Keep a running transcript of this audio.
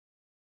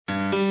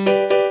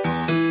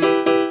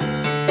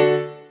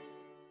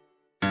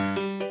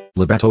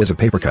Le Bateau is a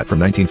paper cut from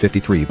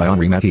 1953 by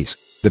Henri Matisse.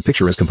 The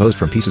picture is composed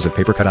from pieces of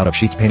paper cut out of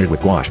sheets painted with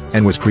gouache,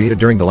 and was created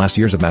during the last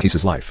years of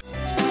Matisse's life.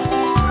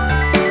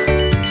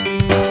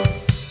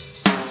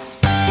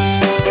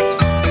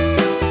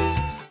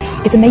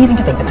 It's amazing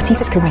to think that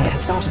Matisse's career had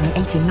started in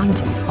the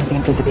 1890s under the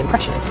influence of the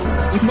Impressionists.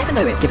 You'd never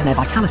know it given their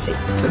vitality,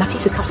 but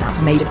Matisse's cutouts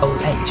were made in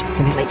old age,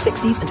 from his late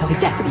 60s until his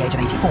death at the age of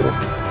 84,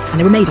 and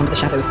they were made under the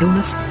shadow of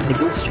illness and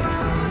exhaustion.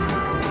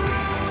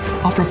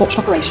 After a botched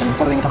operation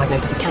following a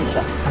diagnosis of cancer,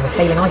 and with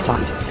failing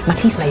eyesight,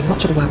 Matisse made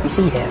much of the work we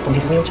see here from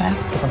his wheelchair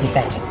or from his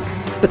bed.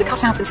 But the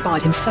cutouts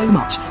inspired him so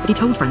much that he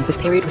told friends this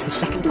period was his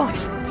second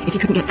life. If he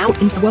couldn't get out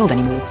into the world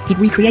anymore, he'd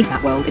recreate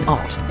that world in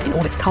art, in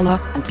all its colour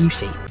and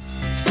beauty.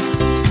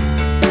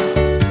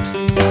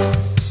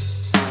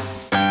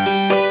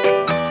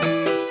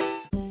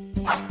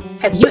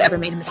 Have you ever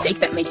made a mistake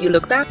that made you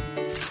look bad?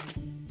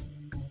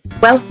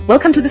 Well,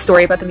 welcome to the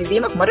story about the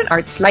Museum of Modern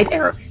Art's slight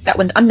error that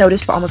went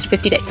unnoticed for almost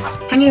 50 days,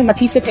 hanging a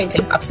Matisse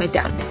painting upside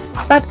down.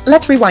 But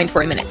let's rewind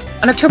for a minute.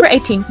 On October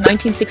 18,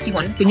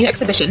 1961, the new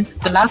exhibition,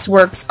 The Last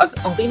Works of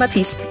Henri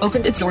Matisse,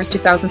 opened its doors to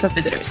thousands of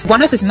visitors.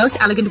 One of his most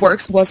elegant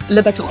works was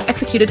Le Bateau,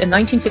 executed in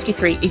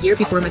 1953, a year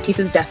before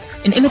Matisse's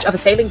death, an image of a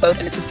sailing boat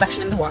and its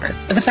reflection in the water.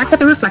 The fact that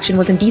the reflection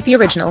was indeed the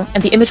original,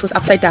 and the image was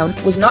upside down,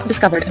 was not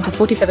discovered until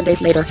 47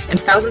 days later, and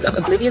thousands of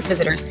oblivious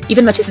visitors,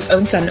 even Matisse's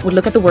own son, would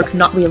look at the work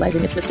not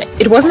realizing its mistake.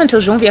 It wasn't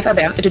until Geneviève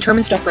Habert, a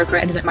determined stockbroker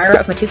and an admirer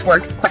of Matisse's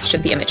work,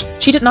 questioned the image.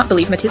 She did not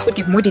believe Matisse would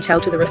give more detail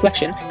to the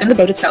reflection than the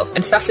boat itself,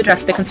 and thus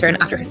addressed the concern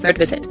after her third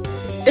visit.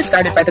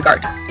 Discarded by the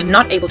guard, and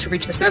not able to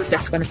reach the service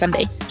desk on a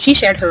Sunday, she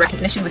shared her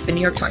recognition with the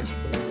New York Times.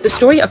 The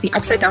story of the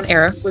upside-down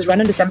error was run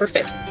on December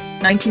 5th,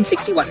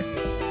 1961.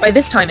 By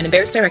this time, an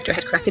embarrassed director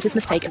had corrected his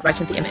mistake and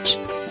righted the image.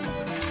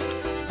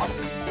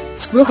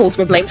 Screw holes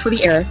were blamed for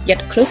the error,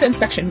 yet closer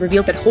inspection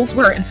revealed that holes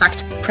were, in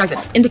fact,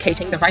 present,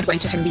 indicating the right way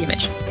to hang the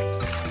image.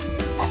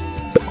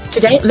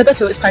 Today, Le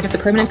Bateau is part of the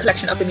permanent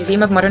collection of the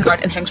Museum of Modern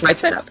Art and hangs right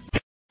side up.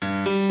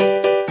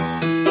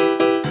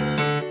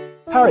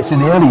 Paris in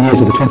the early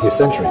years of the 20th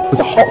century was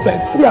a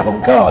hotbed for the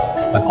avant-garde,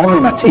 and Henri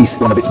Matisse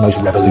one of its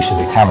most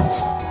revolutionary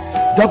talents.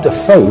 Dubbed a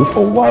fauve,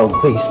 or wild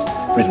beast,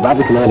 for his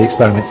radical early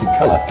experiments in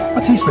colour,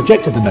 Matisse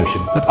rejected the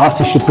notion that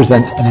artists should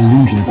present an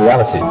illusion of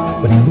reality,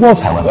 but he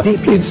was, however,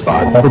 deeply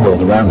inspired by the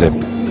world around him.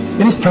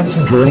 In his prints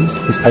and drawings,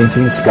 his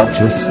paintings,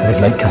 sculptures, and his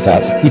late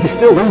cutouts, he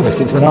distilled all this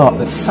into an art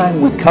that sang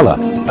with colour,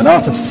 an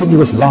art of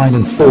sinuous line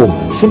and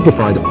form,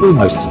 simplified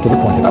almost to the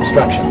point of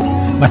abstraction.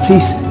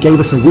 Matisse gave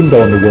us a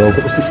window on the world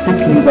that was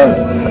distinctly his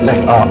own, but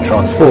left art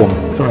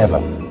transformed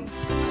forever.